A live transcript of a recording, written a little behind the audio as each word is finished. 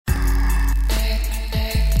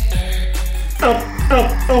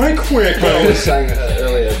Oh, hey, quick! I was saying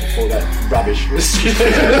earlier before that rubbish was...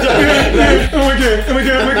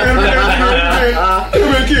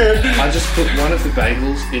 I just put one of the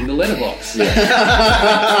bagels in the letterbox. Yeah.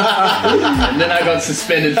 And then I got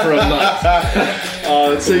suspended for a month.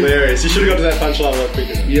 Oh, that's hilarious. You should have got to that punchline a lot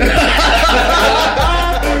quicker. Yeah.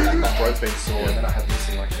 My throat's been sore and then I had this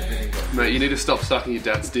in like everything. Mate, you need to stop sucking your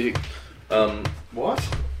dad's dick. What?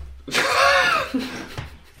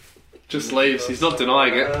 Just leaves. He's not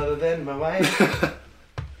denying it. Other than my wife.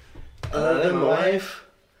 Other than my wife.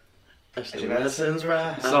 Ashley Madison's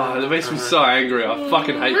right. Oh, that makes me so angry. I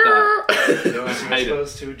fucking hate that. I hate it.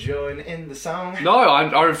 Supposed to join in the song. No,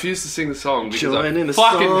 I refuse to sing the song because Join in I the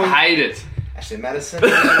fucking song. hate it. Ashley Madison.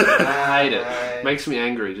 I hate it. Makes me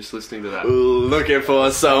angry just listening to that. Looking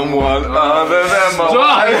for someone other than my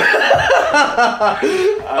Stop!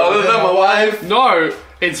 Other than my wife. No,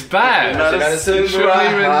 it's bad. Madison. It shouldn't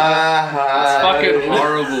even. It's fucking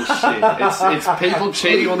horrible shit. It's people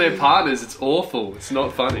cheating on their partners. It's awful. It's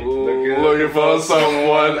not funny. Looking for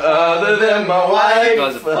someone other than my wife. You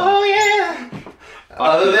guys are funny. Oh yeah.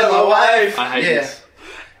 Other than my wife. I hate this.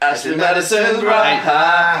 Ashley Madison's right.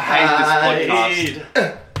 I hate this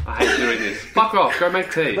podcast. I hate doing this. Fuck off. Go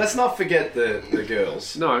make tea. Let's not forget the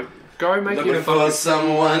girls. No, go make Looking your for fucking.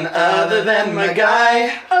 someone other than my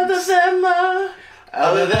guy. Other than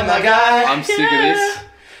my guy. I'm sick of this.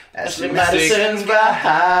 Ashley I'm Madison's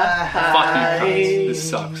right. Fucking cunts. This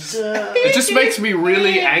sucks. It just makes me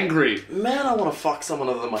really angry. Man, I want to fuck someone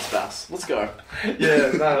other than my spouse. Let's go.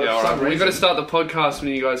 Yeah, no, Yeah, alright. We've got to start the podcast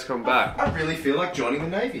when you guys come back. I really feel like joining the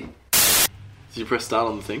Navy. Did you press start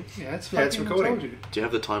on the thing? Yeah, it's Yeah, it's fucking recording. told you. Do you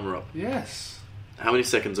have the timer up? Yes. How many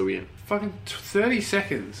seconds are we in? Fucking 30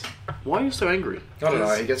 seconds. Why are you so angry? I don't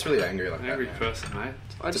know, he gets really angry like Angry that. person, mate.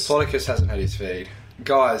 Diplodocus hasn't had his feed.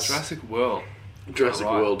 Guys, Jurassic World. Jurassic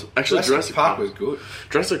Alright. World. Actually, Jurassic Park was good.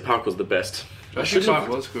 Jurassic Park was the best. Jurassic Park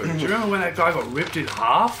was good. Do you remember when that guy got ripped in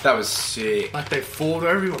half? That was sick. Like they fought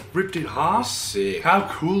over, he got ripped in half? Sick. How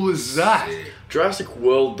cool is that? Sick. Jurassic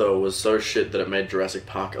World, though, was so shit that it made Jurassic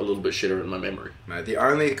Park a little bit shitter in my memory. Mate, the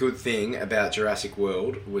only good thing about Jurassic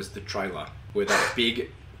World was the trailer, where that big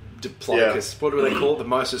Diplodocus, what do they call it? The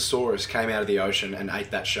Mosasaurus came out of the ocean and ate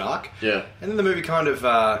that shark. Yeah. And then the movie kind of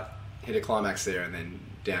hit a climax there and then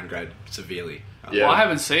downgraded severely. Yeah. Well, I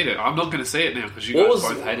haven't seen it. I'm not going to see it now because you What guys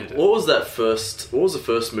was both hated it. What was that first? What was the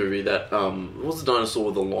first movie that? What was the dinosaur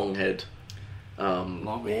with the long head?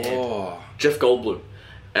 Long head. Oh. Jeff Goldblum.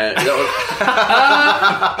 And that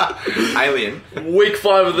Alien. was week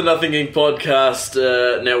 5 of the Nothing Inc. podcast.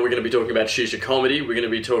 Now we're going to be talking about Shisha comedy. We're going to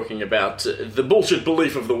be talking about the bullshit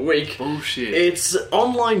belief of the week. Bullshit. It's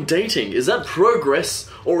online dating. Is that progress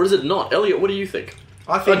or is it not? Elliot, what do you think?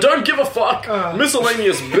 I think... Don't give a fuck.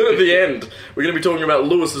 Miscellaneous bit at the end. We're going to be talking about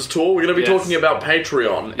Lewis's tour. We're going to be talking about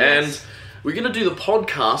Patreon. Yes. And we're going to do the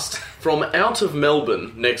podcast from out of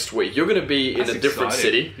Melbourne next week. You're going to be in a different exciting.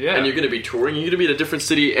 city. Yeah. And you're going to be touring. You're going to be in a different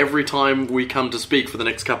city every time we come to speak for the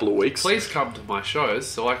next couple of weeks. Please come to my shows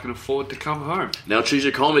so I can afford to come home. Now,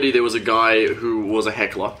 Shisha Comedy, there was a guy who was a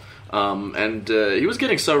heckler. And he was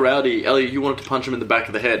getting so rowdy, Elliot, you wanted to punch him in the back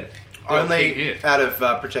of the head. Only out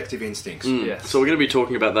of protective instincts. Yes. So we're going to be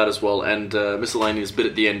talking about that as well, and miscellaneous bit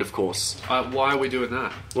at the end, of course. Why are we doing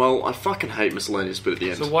that? Well, I fucking hate miscellaneous bit at the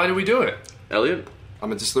end. So why do we do it? Elliot,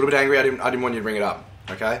 I'm just a little bit angry. I didn't want you to bring it up.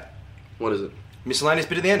 Okay? what is it? Miscellaneous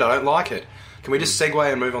bit at the end. I don't like it. Can we just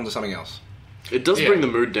segue and move on to something else? It does Yeah. bring the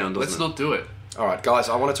mood down, doesn't Let's it? not do it. All right, guys,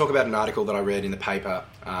 I want to talk about an article that I read in the paper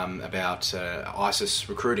about ISIS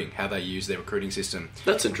recruiting, how they use their recruiting system.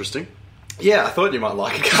 That's interesting. Yeah, I thought you might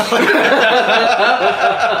like it, Carlin.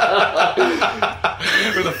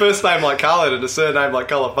 With a first name like Carlin and a surname like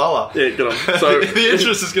Kalapala. Yeah, good on. So, the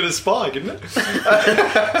interest is going to spike, isn't it?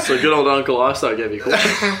 so good old Uncle Iso gave you a call.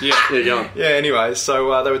 Yeah, go on. Yeah, anyway,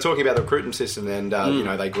 so they were talking about the recruitment system and, you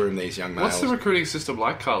know, they groom these young males. What's the recruiting system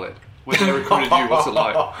like, Khaled? When they recruited you, what's it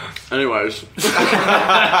like? Anyways,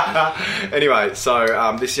 Anyway,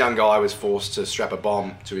 so this young guy was forced to strap a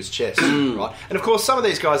bomb to his chest, right? And of course, some of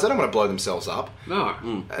these guys, they don't want to blow themselves up. No.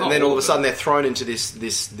 And then all of a sudden they're thrown into this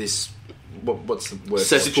what's the word?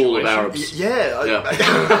 cesspool of Arabs. Yeah. Yeah.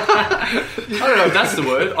 I don't know if that's the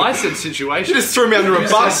word. I said situation. You just threw me under a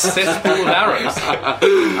bus. Cesspool of Arabs.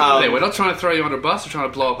 Hey, we're not trying to throw you under a bus, we're trying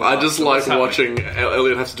to blow up a I bus. just So like what's happening? watching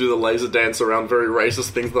Elliot have to do the laser dance around very racist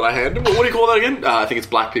things that I hand him. What do you call that again? I think it's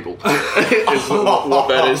black people. Is what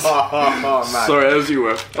that is. Oh, mate. Sorry, as you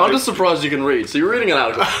were. I'm just surprised you can read. So you're reading an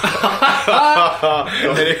article.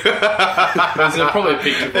 There's probably a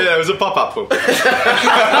picture. Yeah, it was a pop-up book.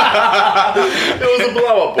 It was a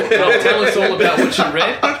blow-up book. Tell us all about what you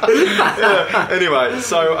read. Anyway,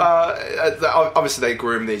 so obviously they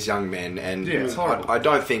groom these young men, and it's horrible. I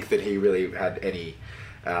don't think that he really had any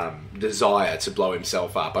desire to blow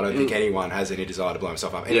himself up. I don't think anyone has any desire to blow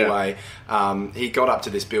himself up. Anyway, he got up to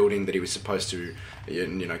this building that he was supposed to,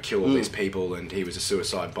 kill all these people, and he was a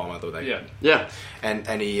suicide bomber.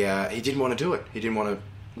 And he didn't want to do it. He didn't want to.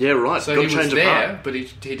 Yeah, right. So he was there, but he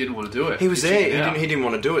didn't want to do it. He was there. He didn't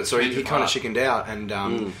want to do it, so he kind of chickened out, and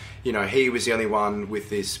he was the only one with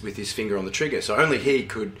his finger on the trigger, so only he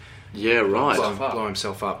could. Yeah, right. Blow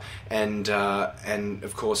himself up, and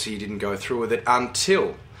of course he didn't go through with it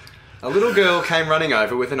until a little girl came running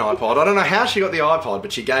over with an iPod. I don't know how she got the iPod,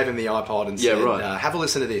 but she gave him the iPod and said, "Have a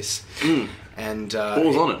listen to this." And what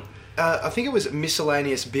was on it? I think it was a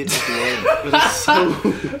miscellaneous bit at the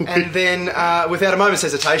end. And then, without a moment's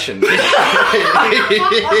hesitation, he pulled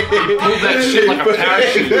that shit like a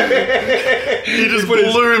parachute. He just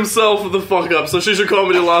blew himself the fuck up. So Shisha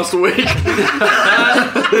Comedy last week.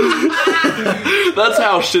 That's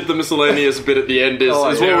how shit the miscellaneous bit at the end is.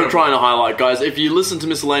 Is what we're trying to highlight, guys. If you listen to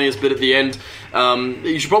miscellaneous bit at the end,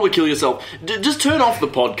 you should probably kill yourself. Just turn off the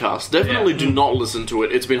podcast. Definitely do not listen to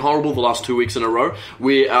it. It's been horrible the last 2 weeks in a row.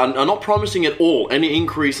 We are not promising at all any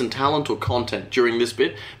increase in talent or content during this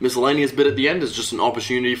bit. Miscellaneous bit at the end is just an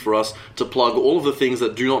opportunity for us to plug all of the things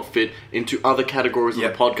that do not fit into other categories of the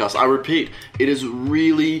podcast. I repeat, it is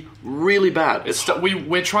really, really bad.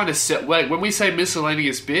 We're trying to sell. When we say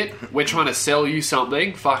miscellaneous bit, we're trying to sell you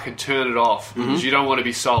something. Fucking turn it off, because you don't want to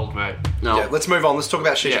be sold, mate. No. Yeah, let's move on. Let's talk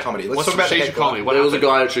about Shisha Comedy. Let's talk about Shisha Comedy. There was a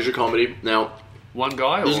guy at Shisha Comedy. Now, one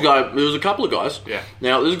guy? There was a couple of guys. Yeah.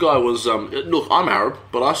 Now, this guy was... look, I'm Arab,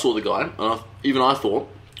 but I saw the guy, and I thought,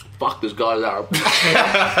 fuck, this guy's Arab.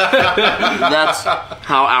 That's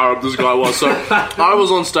how Arab this guy was. So, I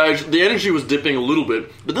was on stage. The energy was dipping a little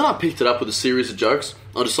bit, but then I picked it up with a series of jokes.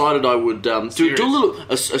 I decided I would do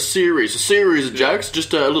a series of jokes,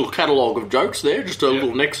 just a little catalogue of jokes there, just a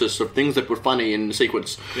little nexus of things that were funny in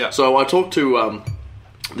sequence. Yeah. So I talked to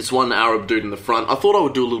this one Arab dude in the front. I thought I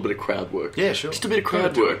would do a little bit of crowd work. Yeah, sure. Just a bit of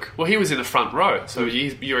crowd work. Well, he was in the front row, so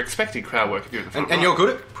you're expecting crowd work if you're in the front row. And you're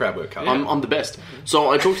good at crowd work, Carl. I'm the best. So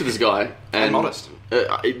I talked to this guy, and modest.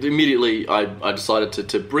 Immediately, I decided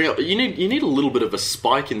to bring up. You need a little bit of a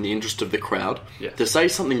spike in the interest of the crowd to say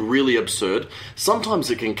something really absurd. Sometimes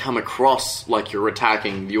it can come across like you're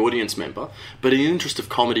attacking the audience member, but in the interest of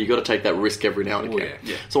comedy, you got to take that risk every now and again.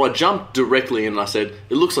 Yeah. So I jumped directly in and I said,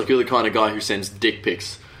 "It looks like you're the kind of guy who sends dick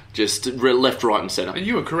pics." Just left, right, and centre. And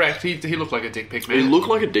you were correct. He looked like a dick pic man. He looked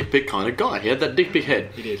like a dick pic kind of guy. He had that dick pic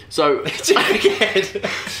head. He did. So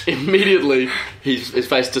immediately his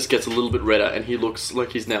face just gets a little bit redder, and he looks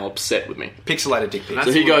like he's now upset with me. Pixelated dick pic.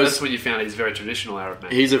 So that's when you found he's a very traditional Arab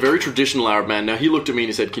man. He's a very traditional Arab man. Now he looked at me and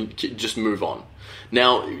he said, "Can just move on."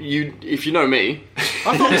 Now, if you know me...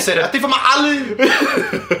 I thought you said it. I think I'm Ali.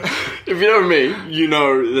 If you know me, you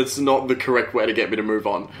know that's not the correct way to get me to move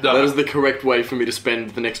on. No. That is the correct way for me to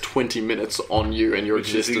spend the next 20 minutes on you and your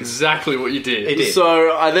existence. Which is exactly what you did. He did.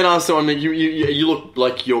 So I then asked him, you look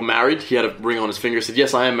like you're married. He had a ring on his finger. He said,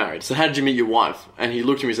 "Yes, I am married." So how did you meet your wife? And he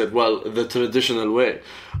looked at me and said, "Well, the traditional way."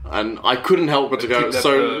 And I couldn't help but to go,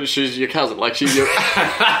 "So she's your cousin. Like, you were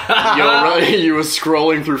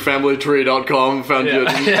scrolling through familytree.com, found your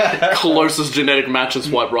closest genetic match and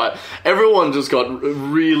swipe right." Everyone just got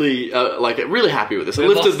really happy with this. It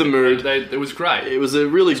lifted the mood. It was great. It was a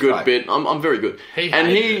really good bit. I'm very good.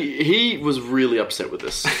 He was really upset with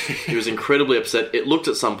this. He was incredibly upset. It looked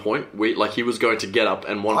at some point like he was going to get up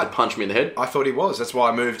and wanted to punch me in the head. I thought he was. That's why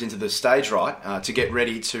I moved into the stage right to get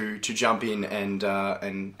ready to jump in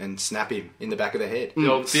and snap him in the back of the head.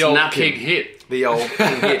 The old king hit. The old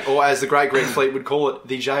king hit. Or as the great Greg Fleet would call it,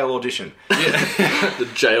 the jail audition. The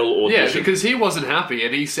jail audition. Yeah, because he wasn't happy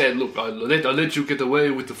and he said, "Look, I let you get away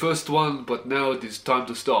with the first one, but now it is time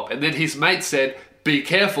to stop." And then his mate said, "Be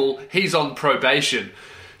careful, he's on probation."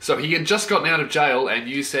 So he had just gotten out of jail and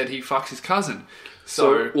you said he fucks his cousin.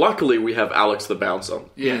 So luckily we have Alex the Bouncer.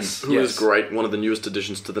 Yes. Who is great. One of the newest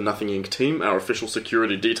additions to the Nothing Inc. team, our official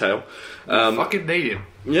security detail. Fucking need him.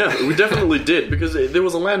 Yeah, we definitely did, because there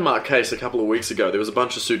was a landmark case a couple of weeks ago. There was a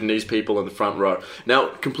bunch of Sudanese people in the front row. Now,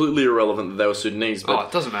 completely irrelevant that they were Sudanese. But,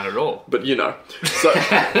 it doesn't matter at all. But, So,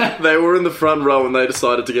 they were in the front row and they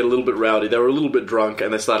decided to get a little bit rowdy. They were a little bit drunk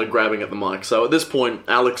and they started grabbing at the mic. So, at this point,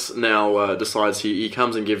 Alex now decides he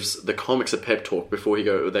comes and gives the comics a pep talk before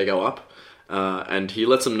they go up. And he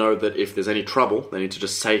lets them know that if there's any trouble, they need to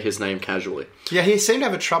just say his name casually. Yeah, he seemed to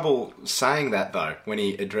have a trouble saying that, though, when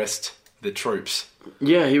he addressed the troops.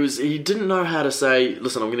 Yeah, he didn't know how to say,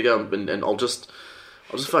 "Listen, I'm going to go and I'll just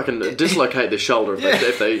I'll just fucking dislocate their shoulder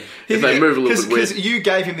if they move a little bit weird. Because you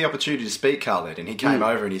gave him the opportunity to speak, Khaled, and he came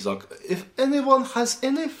over and he's like, if anyone has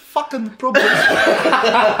any fucking problems,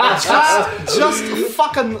 just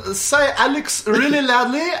fucking say Alex really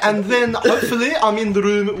loudly, and then hopefully I'm in the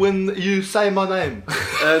room when you say my name.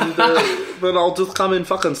 And then I'll just come and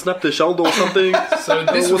fucking snap their shoulder or something. So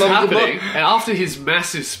this was happening, and after his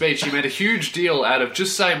massive speech, he made a huge deal out of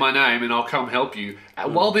just say my name and I'll come help you.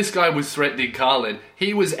 While this guy was threatening Khaled,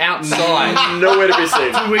 he was outside. Nowhere to be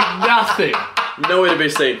seen. Doing nothing. Nowhere to be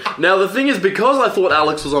seen. Now, the thing is, because I thought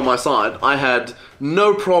Alex was on my side, I had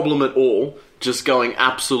no problem at all just going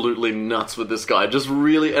absolutely nuts with this guy. Just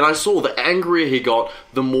really... And I saw the angrier he got,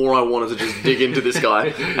 the more I wanted to just dig into this guy.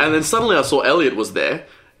 And then suddenly I saw Elliot was there.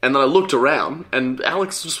 And then I looked around, and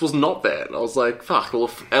Alex just was not there. And I was like, fuck, well,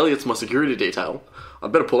 if Elliot's my security detail, I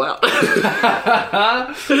better pull out. By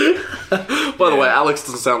the way, Alex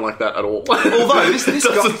doesn't sound like that at all. Although, this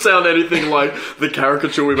doesn't sound anything like the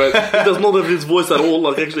caricature we made. He does not have his voice at all.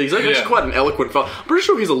 Like, actually, he's actually quite an eloquent fellow. I'm pretty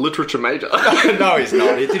sure he's a literature major. No, he's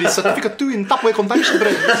not. He did his certificate too in Tupperware convention.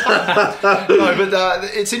 No, but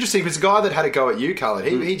it's interesting because the guy that had a go at you, Khaled,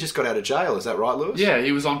 he just got out of jail. Is that right, Lewis? Yeah,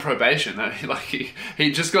 he was on probation.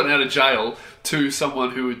 He just got out of jail to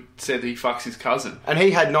someone who had said he fucks his cousin. And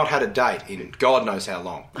he had not had a date in God knows how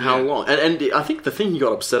long. How long? And I think the thing he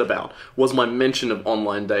got upset about was my mention of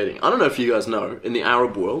online dating. I don't know if you guys know, in the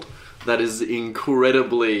Arab world, that is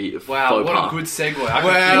incredibly Wow, what a good segue. Which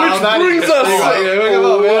brings us...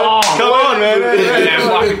 Come on, man.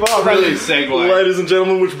 Brilliant segue. Ladies and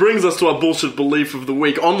gentlemen, which brings us to our bullshit belief of the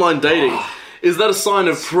week. Online dating. Is that a sign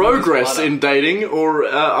of progress in dating, or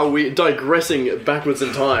are we digressing backwards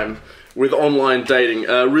in time with online dating?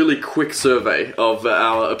 A really quick survey of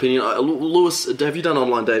our opinion. Lewis, have you done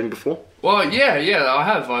online dating before? Well, yeah, I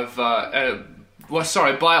have.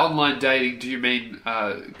 Sorry, by online dating, do you mean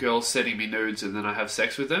girls sending me nudes and then I have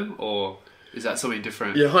sex with them, or is that something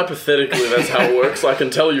different? Yeah, hypothetically, that's how it works. I can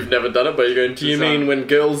tell you've never done it, but you're going, do you mean when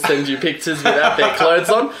girls send you pictures without their clothes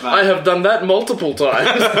on? Mate, I have done that multiple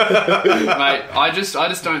times. Mate, I just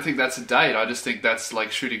don't think that's a date. I just think that's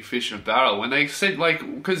like shooting fish in a barrel. When they send,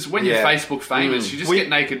 because when you're Facebook famous, you just get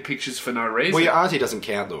naked pictures for no reason. Well, your auntie doesn't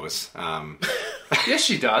count, Lewis. Yes,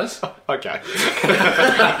 she does. Okay.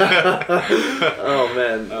 Oh,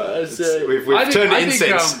 man. We've turned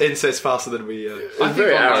incest faster than we... I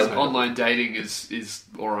think online dating is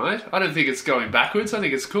alright. I don't think it's going backwards. I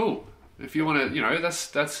think it's cool. If you want to,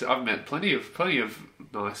 that's I've met plenty of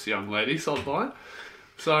nice young ladies online.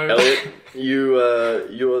 So Elliot,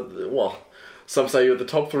 you're some say you're the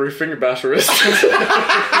top 3 finger basherist.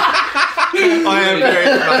 Who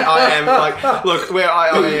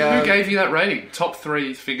gave you that rating? Top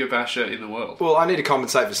 3 finger basher in the world. Well, I need to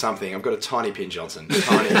compensate for something. I've got a tiny pin, Johnson.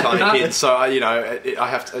 Tiny pin. So, I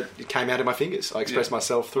have to... It came out of my fingers. I expressed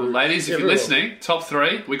myself through... Well, ladies, if you're listening, top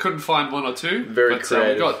 3. We couldn't find 1 or 2. Very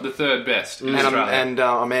creative. We got the 3rd best in Australia.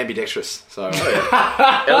 I'm ambidextrous. So,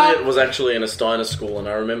 Elliot was actually in a Steiner school, and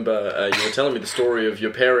I remember you were telling me the story of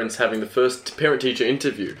your parents having the first parent-teacher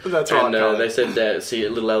interview. That's right. And they said, see,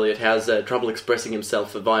 little Elliot has trouble expressing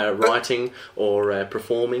himself via writing or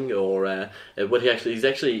performing or what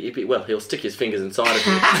he'll stick his fingers inside of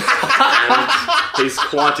you. And he's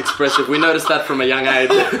quite expressive. We noticed that from a young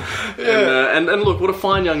age. And look, what a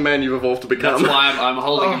fine young man you've evolved to become. That's why I'm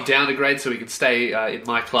holding him down a grade so he can stay in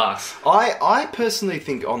my class. I personally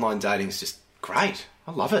think online dating is just great.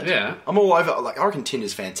 I love it. Yeah. I'm all over. I reckon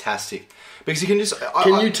Tinder's fantastic. Because you can just...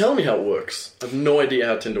 Can you tell me how it works? I have no idea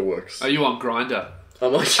how Tinder works. Are you on Grindr?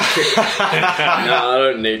 I'm like... No, I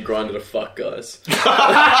don't need Grindr to fuck, guys.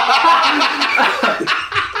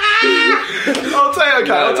 I'll tell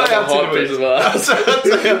you how Tinder works.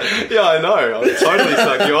 Yeah, I know. I'll totally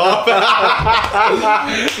suck you off.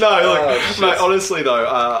 No, look, mate, honestly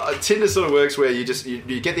though, Tinder sort of works where you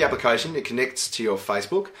get the application, it connects to your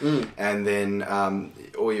Facebook, and then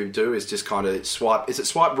all you do is just kind of swipe. Is it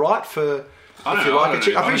swipe right for... If you like a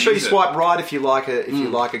chick, I'm pretty sure you swipe right if you like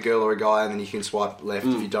a girl or a guy, and then you can swipe left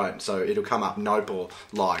if you don't. So it'll come up nope or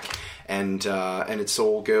like, and it's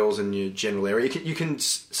all girls in your general area. You can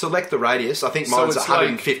select the radius. I think mine's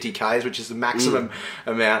 150 k's, which is the maximum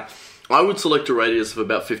amount. I would select a radius of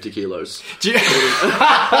about 50 kilos.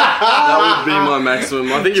 That would be my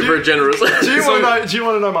maximum. I think you're very generous. Do you want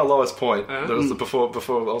to know my lowest point? That was before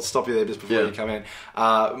I'll stop you there just before you come in.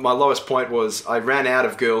 My lowest point was I ran out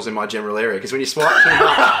of girls in my general area because when you swipe too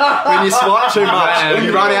much,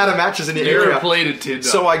 you run out of matches in your area. Depleted Tinder.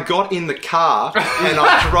 So I got in the car and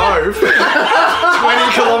I drove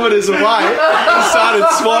 20 kilometres away and started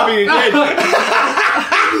swiping again.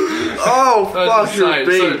 Oh, fuck your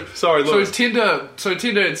insane. bean. Sorry, So Lewis. Tinder,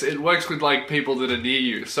 it works with like people that are near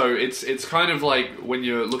you. So it's kind of like when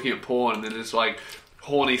you're looking at porn and then there's like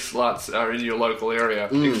horny sluts are in your local area,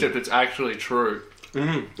 except it's actually true.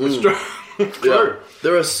 It's true. Yeah.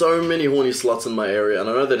 There are so many horny sluts in my area, and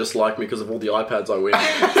I know they just like me because of all the iPads I win.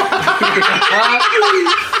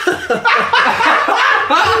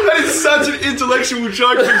 That is such an intellectual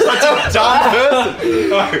joke from such a dumb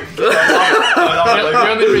person. The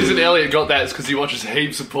only reason Elliot got that is because he watches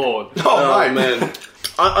heaps of porn. Oh, mate. Man.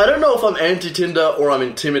 I don't know if I'm anti-Tinder or I'm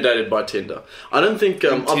intimidated by Tinder. I don't think...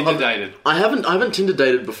 Intimidated. I haven't Tinder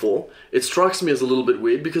dated before. It strikes me as a little bit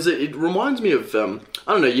weird because it reminds me of... I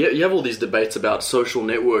don't know, you have all these debates about social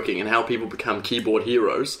networking and how people become keyboard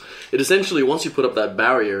heroes. It essentially, once you put up that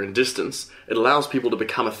barrier in distance, it allows people to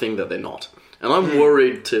become a thing that they're not. And I'm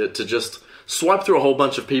worried to just swipe through a whole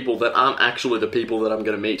bunch of people that aren't actually the people that I'm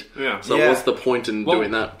going to meet. Yeah. So what's the point in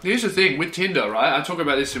doing that? Here's the thing with Tinder, right? I talk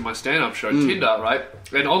about this in my stand-up show. Tinder, right?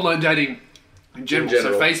 And online dating in general.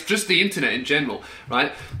 So just the internet in general,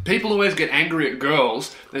 right? People always get angry at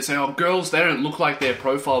girls. They say, oh, girls, they don't look like their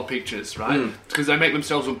profile pictures, right? Because they make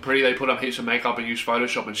themselves look pretty, they put up heaps of makeup and use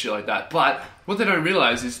Photoshop and shit like that. But what they don't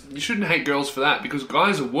realise is you shouldn't hate girls for that because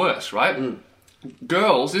guys are worse, right?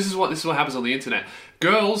 Girls, this is what happens on the internet.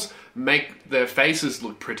 Girls make their faces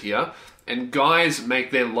look prettier, and guys make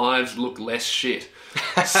their lives look less shit.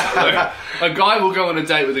 So a guy will go on a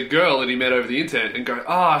date with a girl that he met over the internet and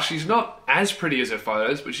go, she's not as pretty as her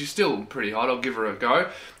photos, but she's still pretty hot, I'll give her a go.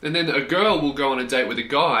 And then a girl will go on a date with a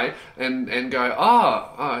guy and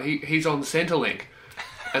go, he's on Centrelink.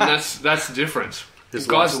 And that's the difference. His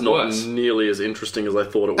guys life's are not worse. nearly as interesting as I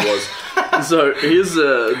thought it was. So here's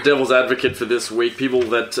a devil's advocate for this week. People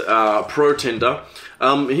that are pro Tinder.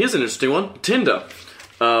 Here's an interesting one. Tinder,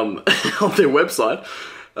 on their website,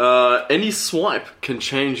 any swipe can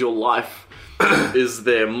change your life is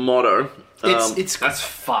their motto. That's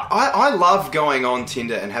fucked. I love going on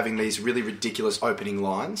Tinder and having these really ridiculous opening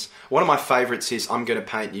lines. One of my favourites is, I'm going to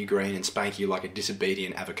paint you green and spank you like a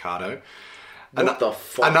disobedient avocado. What the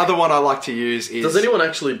fuck? Another one I like to use is... Does anyone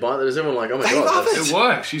actually buy that? Is everyone like, oh my They god. love It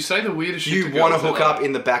works. You say the weirdest shit. You want to hook up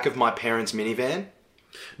in the back of my parents' minivan?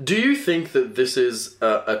 Do you think that this is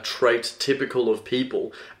a trait typical of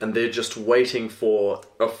people and they're just waiting for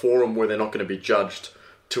a forum where they're not going to be judged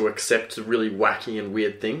to accept really wacky and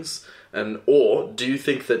weird things? Or do you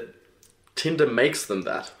think that Tinder makes them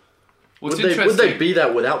that? Would they be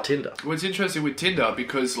that without Tinder? What's interesting with Tinder,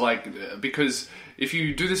 because if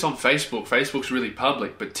you do this on Facebook, Facebook's really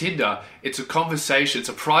public, but Tinder, it's a conversation, it's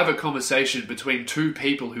a private conversation between two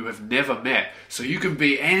people who have never met, so you can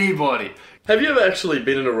be anybody. Have you ever actually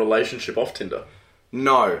been in a relationship off Tinder?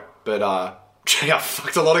 No, but I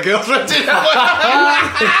fucked a lot of girls on Tinder.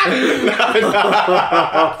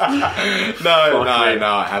 No,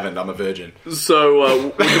 I haven't. I'm a virgin.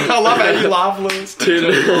 So, I love how you laugh, Lewis.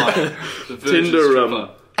 Tinder,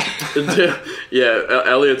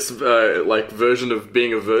 Elliot's version of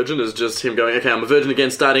being a virgin is just him going, okay, I'm a virgin again,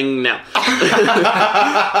 starting now.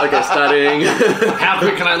 Okay, starting. How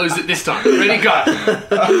quick can I lose it this time? Ready, go.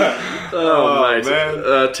 Mate.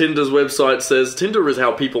 Man. Tinder's website says, Tinder is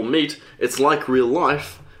how people meet. It's like real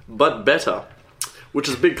life, but better. Which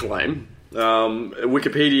is a big claim.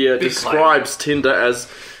 Wikipedia describes Tinder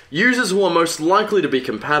as users who are most likely to be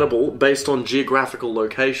compatible based on geographical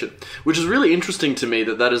location. Which is really interesting to me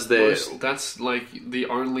that is their... That's like the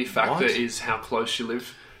only factor is how close you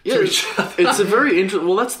live to each other. It's a very interesting...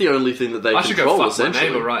 Well, that's the only thing that they I control, should go fuck my essentially.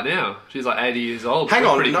 neighbour right now. She's like 80 years old. Hang We're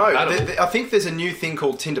on, pretty no. compatible. I think there's a new thing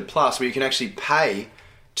called Tinder Plus where you can actually pay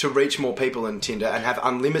to reach more people in Tinder and have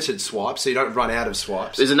unlimited swipes, so you don't run out of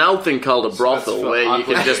swipes. There's an old thing called a brothel where you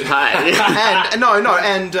can just pay. And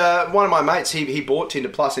one of my mates, he bought Tinder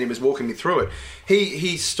Plus and he was walking me through it.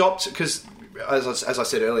 He stopped because, as I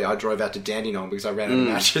said earlier, I drove out to Dandenong because I ran out of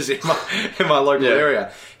matches in my local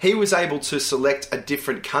area. He was able to select a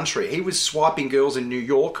different country. He was swiping girls in New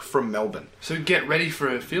York from Melbourne. So get ready for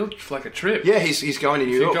a trip. Yeah, he's going to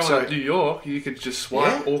New York. If you're going to New York, you could just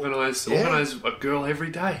swipe, organise a girl every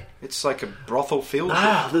day. It's like a brothel field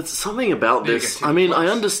trip. There's something about this. I mean, I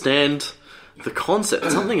understand the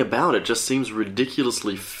concept. Something about it just seems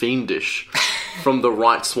ridiculously fiendish from the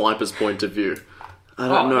right swiper's point of view. I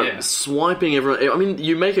don't know. Yeah. Swiping everyone... I mean,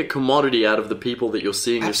 you make a commodity out of the people that you're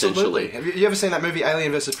seeing, Absolutely. essentially. Have you ever seen that movie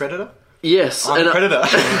Alien vs. Predator? Yes. I'm a predator.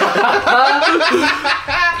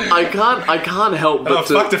 I can't help but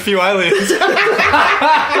to... fucked a few aliens.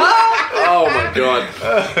 Oh my god.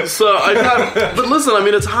 So I can't... But listen, I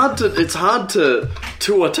mean, it's hard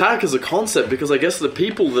to attack as a concept because I guess the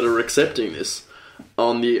people that are accepting this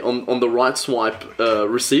on the right swipe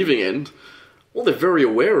receiving end, well, they're very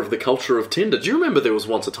aware of the culture of Tinder. Do you remember there was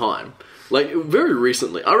once a time, like very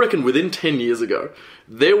recently, I reckon within 10 years ago,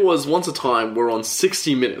 there was once a time where on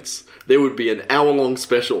 60 Minutes there would be an hour-long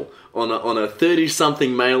special on a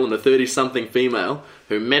 30-something male and a 30-something female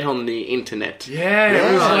who met on the internet. Yeah,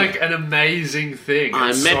 it was like an amazing thing.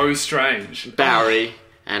 It's so strange. Barry,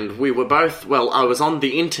 and we were both, I was on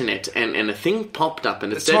the internet and a thing popped up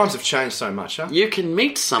and it said... times have changed so much, huh? You can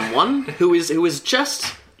meet someone who is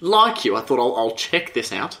just like you. I thought I'll check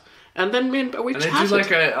this out. And then we chatted. And they do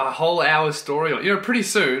like a whole hour story on... You know, pretty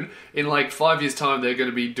soon, in like 5 years' time, they're going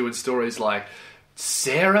to be doing stories like...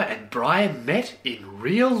 Sarah and Brian met in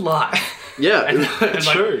real life. Yeah, and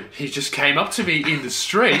true. He just came up to me in the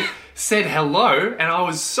street, said hello, and I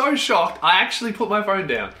was so shocked, I actually put my phone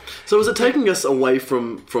down. So is it taking us away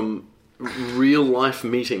from real life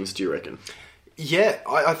meetings, do you reckon? Yeah,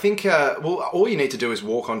 I think, all you need to do is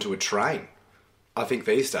walk onto a train. I think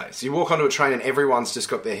these days. You walk onto a train and everyone's just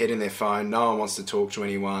got their head in their phone. No one wants to talk to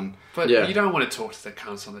anyone. But you don't want to talk to the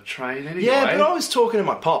cunts on the train anyway. Yeah, but I was talking to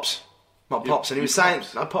my pops. And he was saying,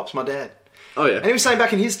 my pops, my dad. Oh, yeah. And he was saying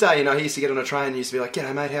back in his day, he used to get on a train and he used to be like,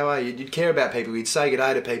 "G'day, mate, how are you?" You'd care about people. You'd say good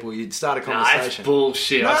day to people. You'd start a conversation. That's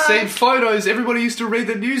bullshit. I've seen photos. Everybody used to read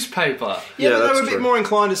the newspaper. Yeah, but they were a true. bit more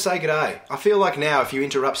inclined to say good day. I feel like now, if you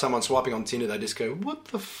interrupt someone swiping on Tinder, they just go, "What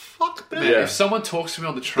the fuck, man?" If someone talks to me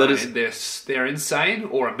on the train, they're insane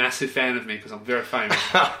or a massive fan of me because I'm very famous.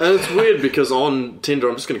 And it's weird because on Tinder,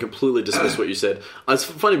 I'm just going to completely dismiss what you said. It's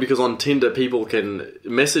funny because on Tinder, people can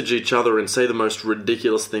message each other and say the most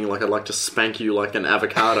ridiculous thing, like, "I'd like to spank you like an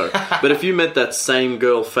avocado." But if you met that same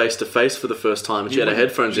girl face to face for the first time and she had her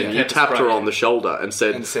headphones in, you tapped her on the shoulder and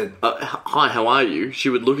said, "Hi, how are you?" She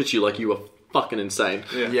would look at you like you were fucking insane.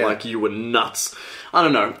 Yeah. Like you were nuts. I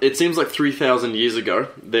don't know. It seems like 3,000 years ago,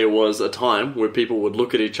 there was a time where people would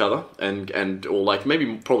look at each other or like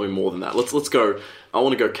probably more than that. Let's go. I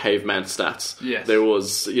want to go caveman stats. Yes. There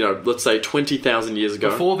was, let's say 20,000 years ago.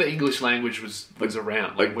 Before the English language was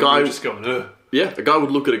around. Like, a guy we were just going, ugh. Yeah, a guy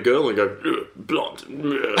would look at a girl and go, blonde,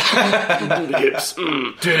 hips,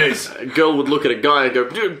 Titties. A girl would look at a guy and go,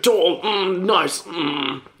 tall, nice,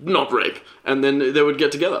 not rape. And then they would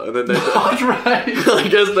get together. And then they not rape. I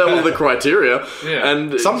guess that was the criteria. Yeah.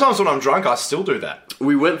 And sometimes when I'm drunk, I still do that.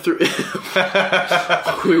 We went through a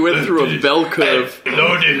bell curve in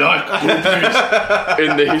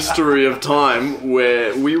the history of time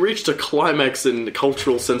where we reached a climax in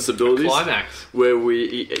cultural sensibilities. Where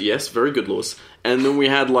yes, very good, Lewis. And then we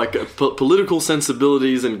had like political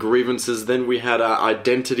sensibilities and grievances. Then we had our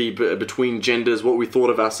identity between genders, what we thought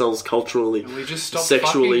of ourselves culturally, and we just stopped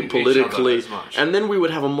sexually, politically. as much. And then we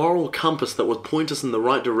would have a moral compass that would point us in the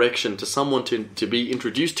right direction to someone to be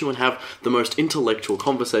introduced to and have the most intellectual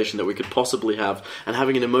conversation that we could possibly have. And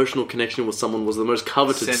having an emotional connection with someone was the most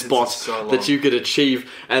coveted spot that you could achieve.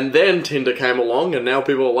 And then Tinder came along, and now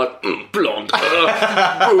people are like, blonde,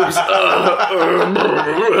 boobs.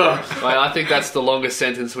 I think that's the longest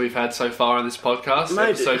sentence we've had so far on this podcast.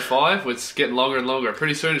 Maybe. Episode 5. It's getting longer and longer.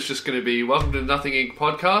 Pretty soon it's just going to be "Welcome to Nothing Inc.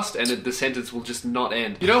 podcast," and the sentence will just not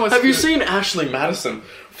end. You know what's Have you seen Ashley Madison?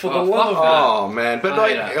 For the love of Oh man, but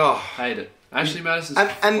hate it. Ashley Madison's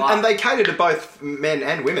and they cater to both men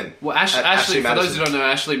and women. Well, Ashley, for those who don't know,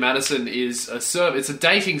 Ashley Madison is it's a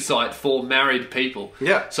dating site for married people.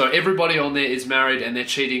 Yeah. So everybody on there is married and they're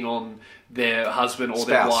cheating on their husband or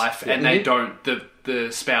their wife, and they don't.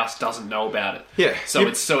 The spouse doesn't know about it. Yeah. So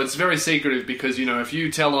it's very secretive because if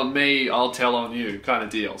you tell on me, I'll tell on you, kind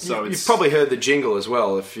of deal. So you've probably heard the jingle as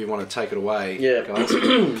well. If you want to take it away, guys.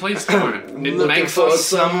 Please don't. It Looking makes for us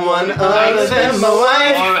someone other than my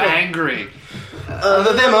wife. so angry.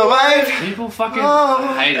 Other than my wife. People fucking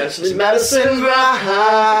hate it. Ashley Madison,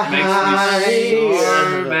 right? Makes me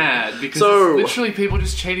so mad because it's literally people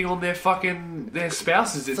just cheating on their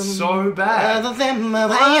spouses. It's so bad. Other than my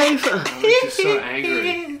wife. I'm just so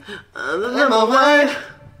angry. Other than my wife.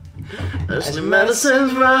 Ashley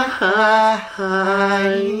Madison's right.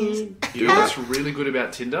 You know what's really good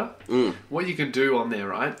about Tinder? What you can do on there,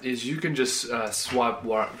 right, is you can just swipe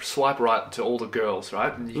right to all the girls,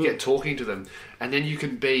 right, and you get talking to them, and then you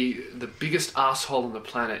can be the biggest asshole on the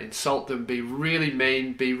planet, insult them, be really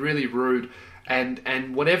mean, be really rude,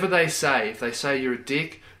 and whatever they say, if they say you're a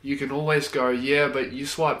dick, you can always go, yeah, but you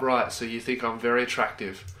swipe right, so you think I'm very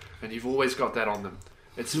attractive, and you've always got that on them.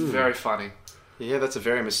 It's very funny. Yeah, that's a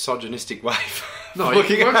very misogynistic way. No,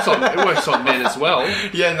 it works on men as well.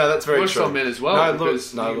 Yeah, no, that's very true. It works on men as well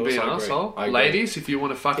because you can be an I asshole. agree. Ladies, if you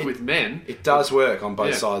want to fuck with men... It does work on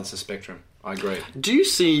both sides of the spectrum. I agree. Do you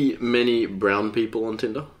see many brown people on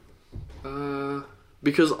Tinder?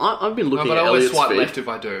 Because I've been looking but at I always Elliot's swipe feed. left if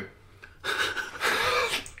I do.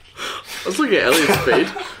 I was looking at Elliot's feed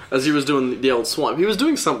as he was doing the old swipe. He was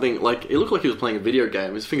doing something like it looked like he was playing a video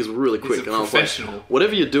game. His fingers were really quick, a and I was like, professional.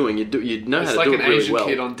 "Whatever you're doing, you know It's how to like do an it really Asian well."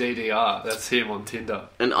 kid on DDR. That's him on Tinder.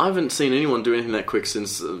 And I haven't seen anyone do anything that quick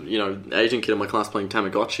since Asian kid in my class playing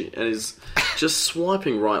Tamagotchi, and he's just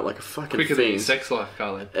swiping right like a fucking Quicker than your fiend. sex life,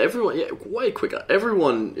 Carlin. Everyone, yeah, way quicker.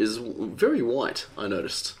 Everyone is very white. I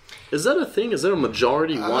noticed. Is that a thing? Is that a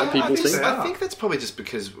majority white people thing? I think that's probably just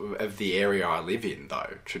because of the area I live in,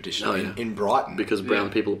 though, traditionally, in Brighton. Because brown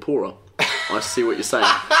people are poorer. I see what you're saying.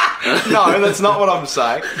 No, that's not what I'm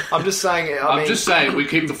saying. I'm just saying... I'm just saying we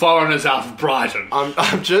keep the foreigners out of Brighton.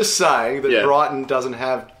 I'm just saying that Yeah. Brighton doesn't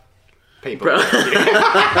have people.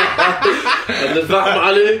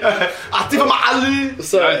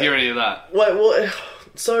 So, Don't hear any of that. wait, well,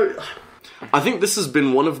 so I think this has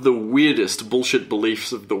been one of the weirdest bullshit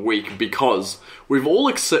beliefs of the week because we've all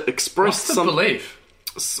expressed What's the some belief?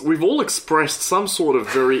 we've all expressed some sort of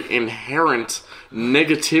very inherent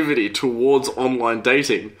negativity towards online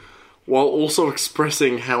dating, while also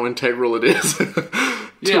expressing how integral it is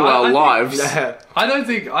to our lives. I don't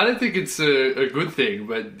think it's a good thing,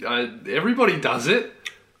 but everybody does it.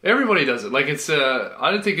 Everybody does it. Like it's I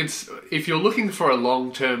don't think it's if you're looking for a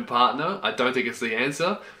long-term partner, I don't think it's the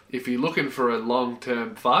answer. If you're looking for a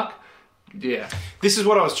long-term fuck, yeah. This is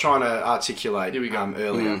what I was trying to articulate Here we go.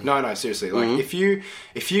 earlier. No, seriously. Like if you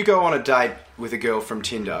go on a date with a girl from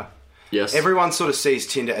Tinder, Yes. everyone sort of sees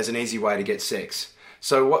Tinder as an easy way to get sex.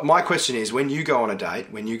 So what my question is, when you go on a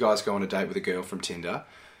date, when you guys go on a date with a girl from Tinder,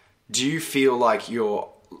 do you feel like you're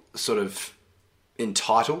sort of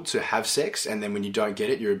entitled to have sex, and then when you don't get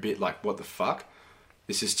it, you're a bit like, what the fuck?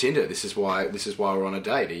 This is Tinder. This is why we're on a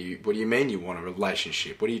date. What do you mean you want a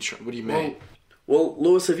relationship? What do you mean? Well,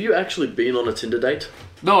 Lewis, have you actually been on a Tinder date?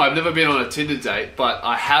 No, I've never been on a Tinder date, but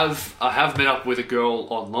I have met up with a girl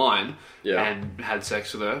online and had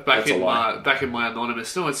sex with her. Back in my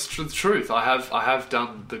anonymous. No, it's the truth. I have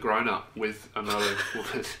done the grown up with another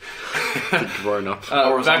woman. Grown up.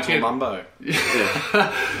 Horizontal mumbo.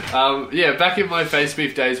 Back in my face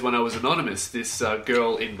beef days when I was anonymous, this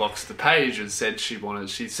girl inboxed the page and said she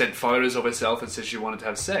sent photos of herself and said she wanted to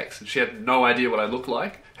have sex, and she had no idea what I looked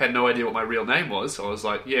like, had no idea what my real name was. So I was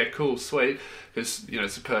like, yeah, cool, sweet, because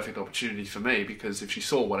it's a perfect opportunity for me, because if she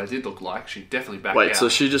saw what I did look like, she'd definitely back out. Wait, so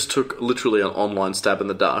she just took literally an online stab in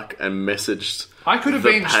the dark and messaged I could have the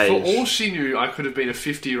been, page for all she knew, I could have been a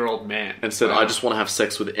 50-year-old man. and said, I just want to have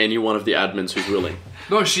sex with any one of the admins who's willing.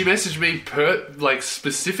 No, she messaged me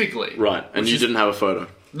specifically. Right, and you didn't have a photo.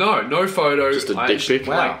 No photo. Just a dick pic?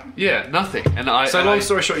 Wow. Nothing. And long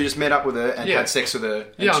story short, you just met up with her and had sex with her.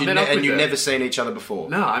 Yeah, I met up with her. And you've never seen each other before.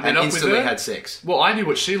 No, I met up with her. And instantly had sex. Well, I knew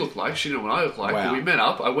what she looked like. She knew what I looked like. Wow. But we met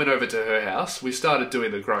up. I went over to her house. We started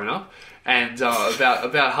doing the grown up. And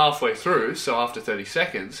about halfway through, so after 30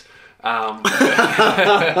 seconds, about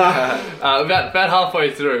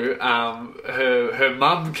halfway through, her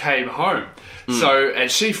mum came home. So, and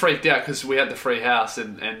she freaked out because we had the free house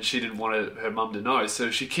and she didn't want her mum to know. So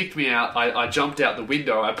she kicked me out. I jumped out the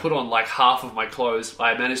window. I put on like half of my clothes.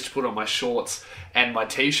 I managed to put on my shorts and my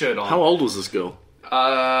t-shirt on. How old was this girl?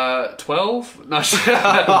 12? No,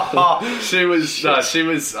 she was. No, she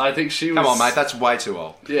was. I think she was. Come on, mate, that's way too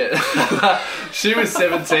old. Yeah, she was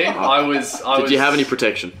 17. I was. Did you have any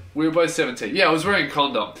protection? We were both 17. Yeah, I was wearing a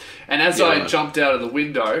condom. And as I jumped out of the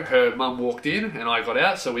window, her mum walked in and I got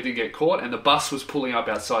out, so we didn't get caught. And the bus was pulling up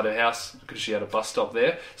outside her house because she had a bus stop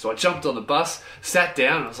there. So I jumped on the bus, sat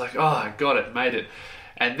down, and I was like, oh, I got it, made it.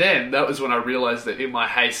 And then that was when I realised that in my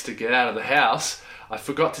haste to get out of the house, I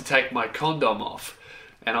forgot to take my condom off.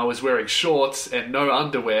 And I was wearing shorts and no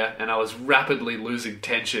underwear, and I was rapidly losing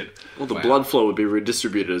tension. Well, the blood flow would be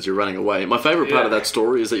redistributed as you're running away. My favourite part of that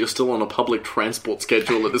story is that you're still on a public transport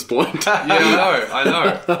schedule at this point. Yeah, I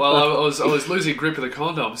know. Well, I was losing grip of the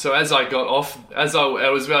condom, so as I got off,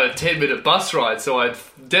 it was about a 10-minute bus ride, so I'd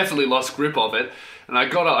definitely lost grip of it, and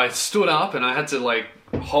I stood up and I had to like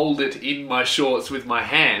hold it in my shorts with my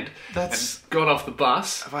hand and got off the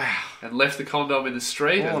bus and left the condom in the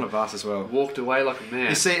street on a bus as well. Walked away like a man.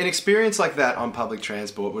 You see, an experience like that on public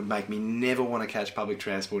transport would make me never want to catch public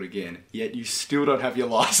transport again, yet you still don't have your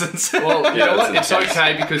licence. Well, you know what? It's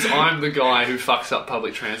okay because I'm the guy who fucks up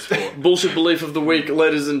public transport. Bullshit belief of the week,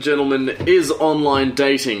 ladies and gentlemen, is online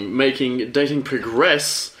dating making dating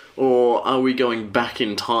progress, or are we going back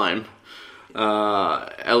in time?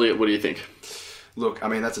 Elliot, what do you think? Look, I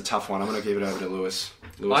mean, that's a tough one. I'm going to give it over to Lewis.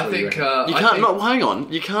 I think You can't. No, hang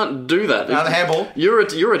on. You can't do that. No, the handball. You're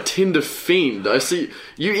a Tinder fiend. I see.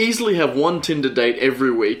 You easily have one Tinder date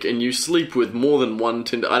every week, and you sleep with more than one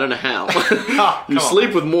Tinder. I don't know how. You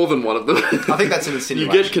sleep with more than one of them. I think that's an You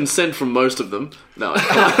insinuation. get consent from most of them. No.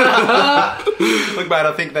 Look, mate,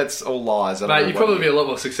 I think that's all lies. I don't know Mate, you'd what probably be a lot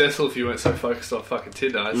more successful if you weren't so focused on fucking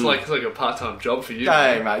Tinder. It's like a part-time job for you.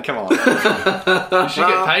 Hey, mate, come on. You should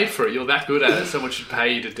get paid for it. You're that good at it. Someone should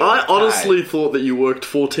pay you to do I it. honestly thought that you worked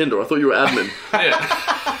for Tinder. I thought you were admin.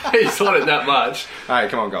 Yeah. He's thought it that much. Hey,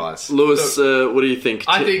 come on, guys. Lewis, what do you think?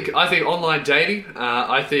 I think online dating.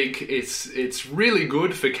 I think it's really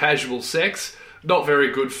good for casual sex. Not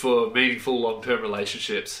very good for meaningful long-term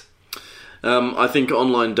relationships. I think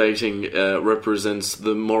online dating represents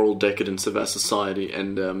the moral decadence of our society,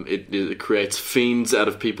 and it creates fiends out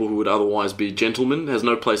of people who would otherwise be gentlemen. It has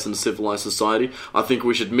no place in a civilized society. I think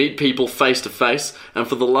we should meet people face to face, and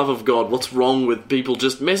for the love of God, what's wrong with people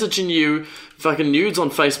just messaging you fucking nudes on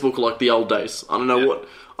Facebook like the old days? I don't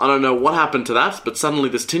know what happened to that, but suddenly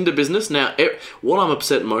this Tinder business. Now, what I'm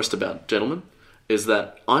upset most about, gentlemen, is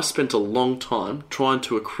that I spent a long time trying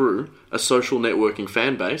to accrue a social networking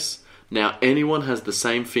fan base. Now anyone has the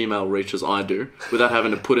same female reach as I do without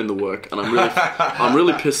having to put in the work, and I'm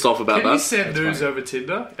really pissed off about Can that. you send nudes over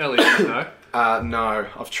Tinder? Elliot, no. No,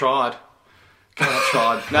 I've tried. I've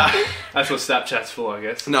tried. No, That's what Snapchat's for, I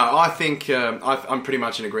guess. no. I think I'm pretty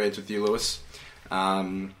much in agreement with you, Lewis.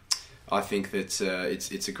 I think that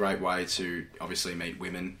it's a great way to obviously meet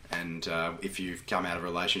women, and if you've come out of a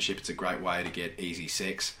relationship, it's a great way to get easy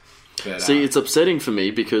sex. But, See, it's upsetting for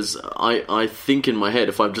me because I think in my head,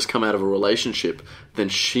 if I've just come out of a relationship, then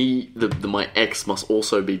my ex must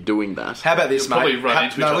also be doing that. how about this, You'll mate? probably run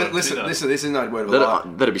into each other on listen. Tinder. This is no word of a lie.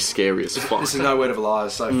 That'd be scary as fuck. This is no word of a lie.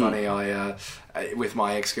 It's so funny. I with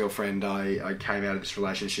my ex-girlfriend, I came out of this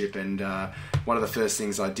relationship, and one of the first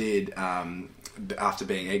things I did after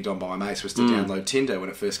being egged on by my mates was to download Tinder when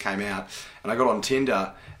it first came out. And I got on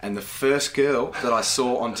Tinder, and the first girl that I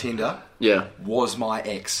saw on Tinder was my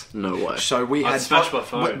ex. No way. So we I'd had smash my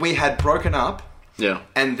phone. we had broken up, Yeah.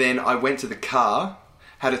 and then I went to the car,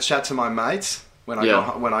 had a chat to my mates. When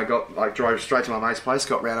I drove straight to my mate's place,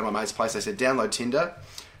 got round to my mate's place. They said, download Tinder.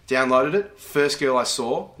 Downloaded it. First girl I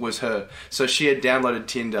saw was her. So she had downloaded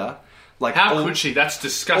Tinder. Like How could she? That's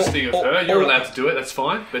disgusting of her. You're allowed to do it. That's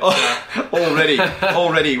fine. But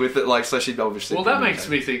already with it, like, so she'd obviously. well, that makes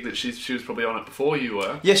me think that she was probably on it before you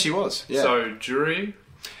were. Yeah, she was. Yeah. So jury.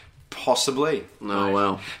 Possibly. Oh,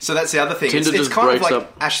 wow. So that's the other thing. Tinder It's just kind of breaks like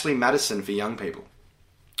up. Ashley Madison for young people.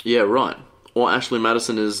 Yeah, right. Or Ashley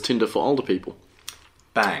Madison is Tinder for older people.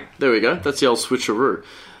 Bang. There we go. That's the old switcheroo.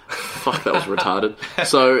 Fuck, that was retarded.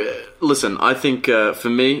 So, listen, I think for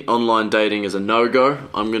me, online dating is a no-go.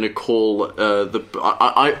 I'm going to call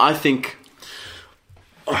I think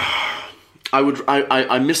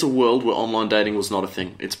I miss a world where online dating was not a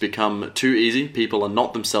thing. It's become too easy. People are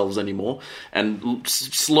not themselves anymore, and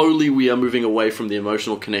slowly we are moving away from the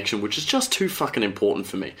emotional connection, which is just too fucking important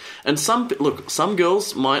for me. And some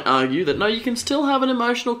girls might argue that no, you can still have an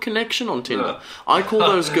emotional connection on Tinder. I call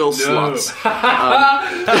those girls No. sluts.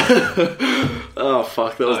 Oh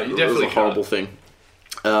fuck, that was a horrible thing.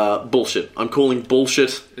 Bullshit. I'm calling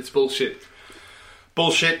bullshit. It's bullshit.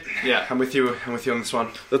 Bullshit. Yeah. I'm with you on this one.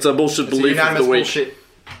 That's our bullshit It's a belief of unanimous the week. bullshit.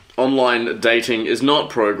 Online dating is not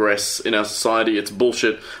progress in our society. It's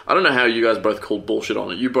bullshit. I don't know how you guys both called bullshit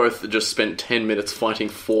on it. You both just spent 10 minutes fighting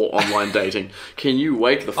for online dating. Can you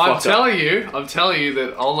wake the fuck I'm up? telling you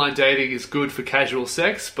that online dating is good for casual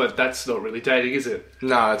sex, but that's not really dating, is it?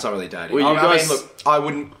 No, it's not really dating. Well, you I guys- mean, look, I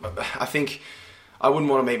wouldn't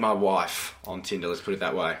want to meet my wife on Tinder, let's put it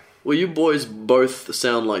that way. Well, you boys both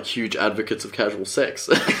sound like huge advocates of casual sex.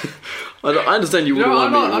 I understand you wouldn't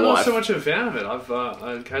want to meet your I'm not wife. so much a fan of it.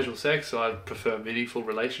 I'm casual sex, so I prefer meaningful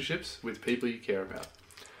relationships with people you care about.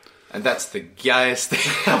 And that's the gayest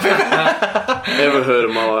thing. Ever heard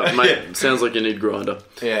of my life, mate? Yeah. Sounds like you need grinder.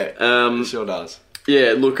 Yeah, it sure does.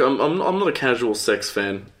 Yeah, look, I'm not a casual sex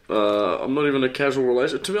fan. I'm not even a casual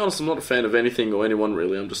relationship. To be honest, I'm not a fan of anything or anyone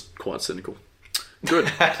really. I'm just quite cynical. Good.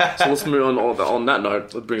 So let's move on that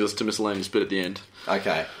note. That brings us to miscellaneous bit at the end.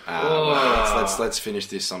 Okay, let's finish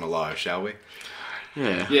this on a low, shall we?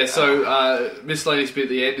 Yeah. Yeah, so miscellaneous bit at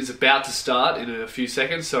the end is about to start in a few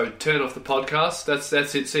seconds, so turn off the podcast. That's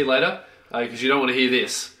it. See you later, because you don't want to hear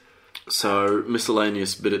this. So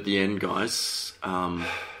miscellaneous bit at the end, guys.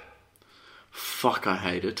 Fuck, I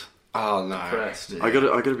hate it. Oh no! Depressed. Yeah. I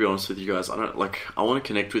gotta be honest with you guys. I want to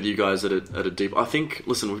connect with you guys at a deep. I think.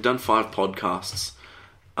 Listen, we've done 5 podcasts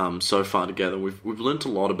so far together. We've learnt a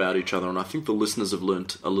lot about each other, and I think the listeners have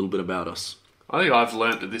learnt a little bit about us. I think I've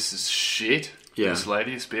learnt that this is shit. Yeah.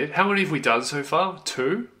 Miscellaneous bit. How many have we done so far?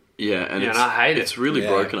 2? Yeah, and and I hate it. It's really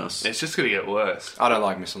broken us. It's just going to get worse. I don't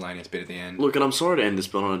like miscellaneous bit at the end. Look, and I'm sorry to end this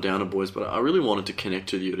bit on a downer, boys, but I really wanted to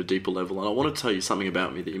connect with you at a deeper level, and I want to tell you something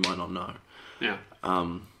about me that you might not know. Yeah.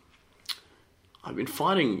 I've been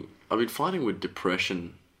fighting with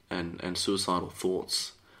depression and suicidal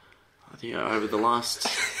thoughts. I think over the last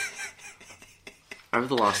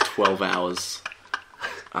 12 hours,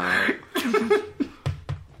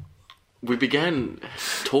 we began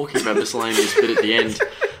talking about miscellaneous bit at the end,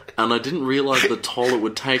 and I didn't realise the toll it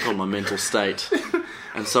would take on my mental state.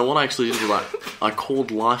 And so what I actually did was I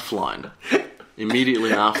called Lifeline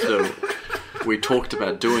immediately after we talked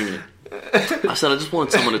about doing it. I said I just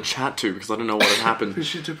wanted someone to chat to because I don't know what had happened.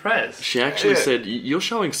 Because you're depressed. She actually said, you're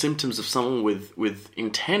showing symptoms of someone with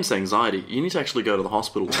intense anxiety. You need to actually go to the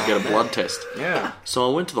hospital to get a blood test. Yeah.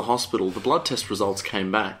 So I went to the hospital. The blood test results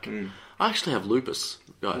came back. I actually have lupus,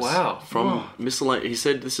 guys. Wow. From miscellaneous. He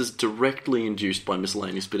said this is directly induced by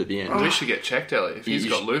miscellaneous bit at the end. We should get checked, Ellie, if he's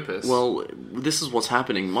got lupus. Well, this is what's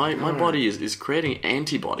happening. My body is creating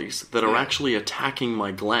antibodies that are actually attacking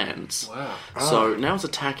my glands. Wow. So now it's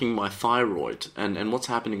attacking my thyroid, and what's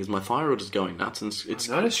happening is my thyroid is going nuts, and it's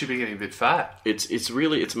I noticed you've been getting a bit fat.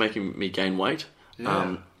 it's making me gain weight.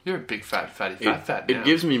 Yeah. You're a big fat now. It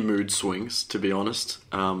gives me mood swings, to be honest.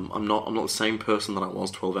 I'm not the same person that I was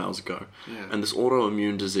 12 hours ago. Yeah. And this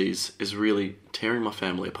autoimmune disease is really tearing my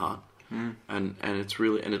family apart. And it's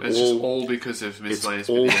really it's just all because of miscellaneous.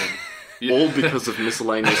 All because of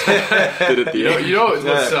miscellaneous bit at the end. You know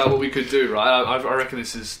what we could do, right? I reckon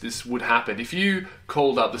this would happen if you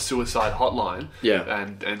called up the suicide hotline,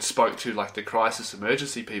 and spoke to like the crisis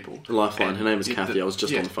emergency people. Lifeline. Her name is Kathy. I was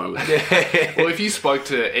just on the phone with her. Well, if you spoke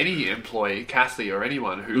to any employee, Kathy or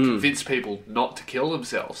anyone who convinced people not to kill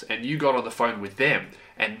themselves, and you got on the phone with them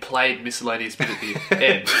and played miscellaneous bit at the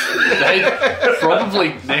end, they'd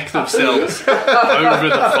probably neck themselves over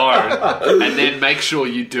the phone and then make sure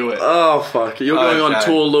you do it. Oh, fuck. You're going on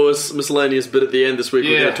tour, Lewis. Miscellaneous bit at the end this week.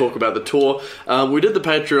 We're going to talk about the tour. We did the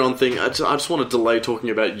Patreon thing. I just want to delay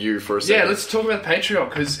talking about you for a second. Yeah, let's talk about Patreon,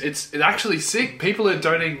 because it's actually sick. People are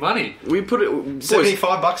donating money. We put it...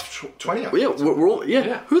 $75, 20. Yeah, we're all...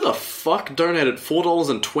 Yeah. Who the fuck donated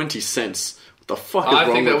 $4.20? The fuck is wrong with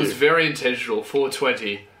you? I think that was very intentional.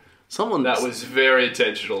 $4.20. That was very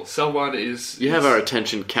intentional. Someone is... You have our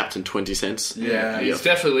attention, Captain 20 cents. Yeah, he's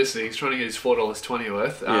definitely listening. He's trying to get his $4.20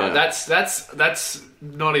 worth. That's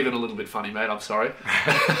not even a little bit funny, mate. I'm sorry.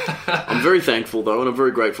 I'm very thankful, though, and I'm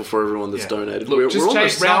very grateful for everyone that's donated. Look,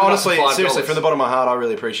 honestly, seriously, from the bottom of my heart, I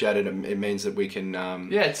really appreciate it. It means that we can...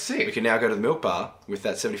 it's sick. We can now go to the milk bar with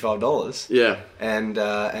that $75. Yeah.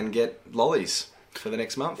 And get lollies for the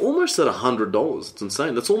next month. Almost at $100. It's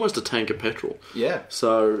insane. That's almost a tank of petrol. Yeah.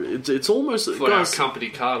 So it's almost... For our company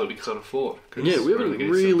car that we can't afford. Yeah, we haven't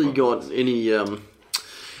really got any...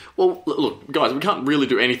 Well, look, guys, we can't really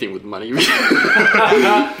do anything with money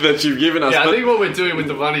that you've given us. Yeah, I think what we're doing with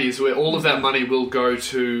the money is all of that money will go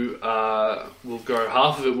to...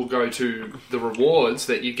 half of it will go to the rewards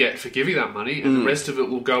that you get for giving that money, and the rest of it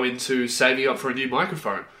will go into saving up for a new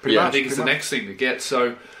microphone. I think it's the next thing to get.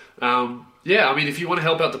 So... yeah, I mean, if you want to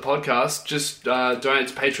help out the podcast, just donate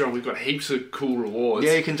to Patreon. We've got heaps of cool rewards.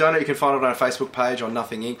 Yeah, you can donate. You can find it on our Facebook page on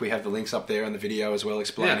Nothing Inc. We have the links up there in the video as well,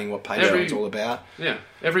 explaining what Patreon's all about. Yeah,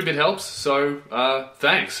 every bit helps. So,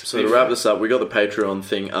 thanks. So to wrap this up, we got the Patreon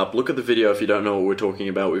thing up. Look at the video if you don't know what we're talking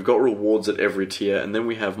about. We've got rewards at every tier, and then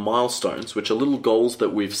we have milestones, which are little goals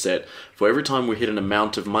that we've set for every time we hit an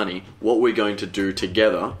amount of money, what we're going to do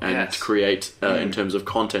together and create in terms of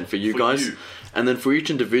content for you guys. And then for each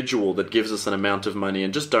individual that gives us an amount of money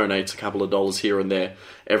and just donates a couple of dollars here and there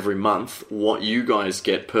every month, what you guys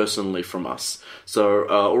get personally from us. So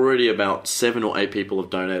already about 7 or 8 people have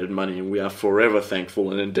donated money, and we are forever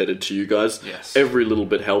thankful and indebted to you guys. Yes. Every little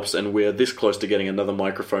bit helps, and we're this close to getting another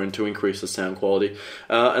microphone to increase the sound quality.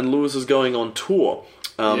 And Lewis is going on tour.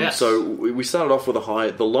 So we started off with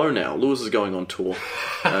the low now. Lewis is going on tour.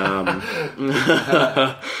 Well,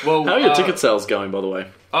 how are your ticket sales going, by the way?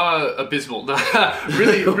 Abysmal. No,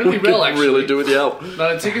 really well, actually. Really do with the help.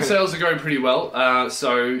 No, ticket sales are going pretty well.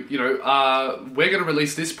 So, we're going to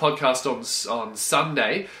release this podcast on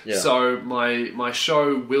Sunday. Yeah. So my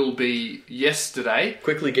show will be yesterday.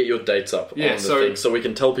 Quickly get your dates up on the thing so we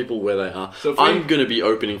can tell people where they are. So I'm going to be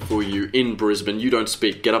opening for you in Brisbane. You don't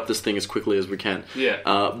speak. Get up this thing as quickly as we can.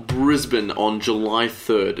 Yeah. Brisbane on July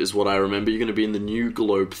 3rd is what I remember. You're going to be in the New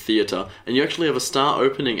Globe Theatre, and you actually have a star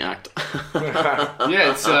opening act.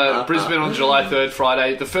 Yeah, it's Brisbane on July 3rd,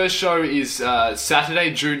 Friday. The first show is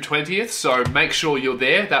Saturday, June 20th, so make sure you're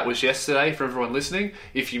there. That was yesterday for everyone listening.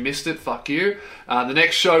 If you missed it, fuck you. The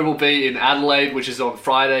next show will be in Adelaide, which is on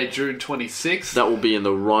Friday, June 26th. That will be in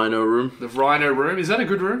the Rhino Room. The Rhino Room. Is that a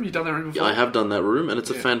good room? You've done that room before? I have done that room, and it's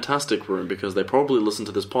a fantastic room because they probably listen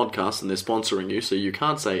to this podcast and they're sponsoring you, so you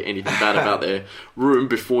can't say anything bad about their room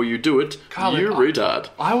before you do it. Colin, you retard.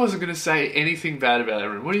 I wasn't going to say anything bad about that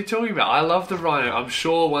room. What are you talking about? I love the Rhino. I'm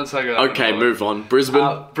sure once I go... Okay, move on.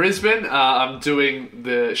 Brisbane. Brisbane, I'm doing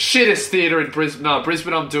the shittest theatre in Brisbane. No,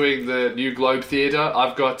 Brisbane, I'm doing the New Globe Theatre.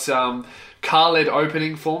 I've got... Khaled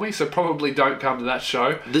opening for me, so probably don't come to that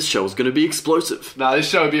show. This show is going to be explosive. No, this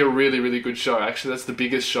show would be a really, really good show. Actually, that's the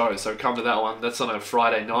biggest show, so come to that one. That's on a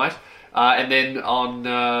Friday night. And then on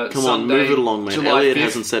Sunday, move it along, man. July Elliot 5th,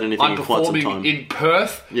 hasn't said anything I'm in quite some time. performing in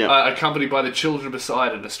Perth, accompanied by the Children of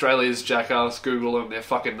Poseidon, Australia's Jackass. Google them, they're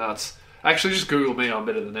fucking nuts. Actually, just Google me, I'm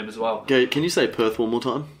better than them as well. Okay, can you say Perth one more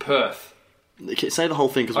time? Perth. Okay, say the whole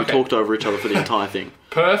thing, because we talked over each other for the entire thing.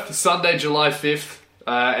 Perth, Sunday, July 5th.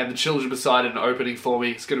 And the Children of Poseidon opening for me.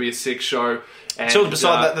 It's going to be a sick show. And, Children of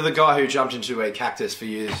Poseidon, the guy who jumped into a cactus for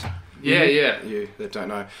years. Yeah. You that don't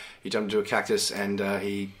know, he jumped into a cactus and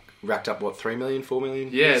he racked up 3 million, 4 million.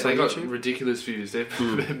 Yeah, views they on got YouTube? ridiculous views. They're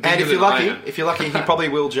And if you're lucky, he probably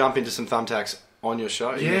will jump into some thumbtacks on your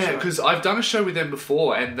show. Yeah, because I've done a show with them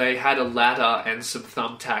before, and they had a ladder and some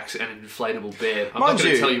thumbtacks and an inflatable bed. I'm not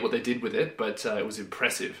going to tell you what they did with it, but it was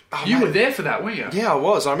impressive. You were there for that, weren't you? Yeah, I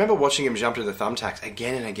was. I remember watching him jump to the thumbtacks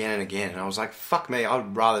again and again and again, and I was like, "Fuck me,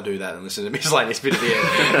 I'd rather do that than listen to Miscellaneous Bit at the end."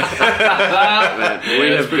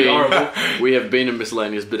 Man, we have been a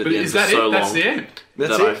Miscellaneous Bit at the end for so long. That's the end.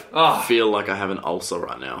 That's that it. I feel like I have an ulcer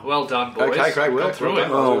right now. Well done, boys. Okay, great work. Got through Well it.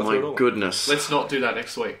 done. Oh Through it my all. goodness. Let's not do that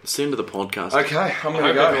next week. It's the end of the podcast. Okay, I'm going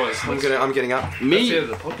to go. I'm getting up. That's the Me end of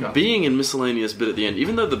the podcast. being in Miscellaneous Bit at the end,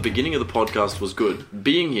 even though the beginning of the podcast was good,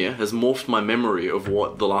 being here has morphed my memory of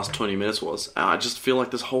what the last 20 minutes was. And I just feel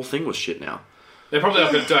like this whole thing was shit now. They're probably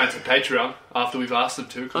not going to donate to Patreon after we've asked them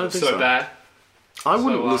to, because it's so bad. I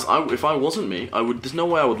wouldn't listen. If I wasn't me, I would. There's no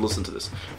way I would listen to this.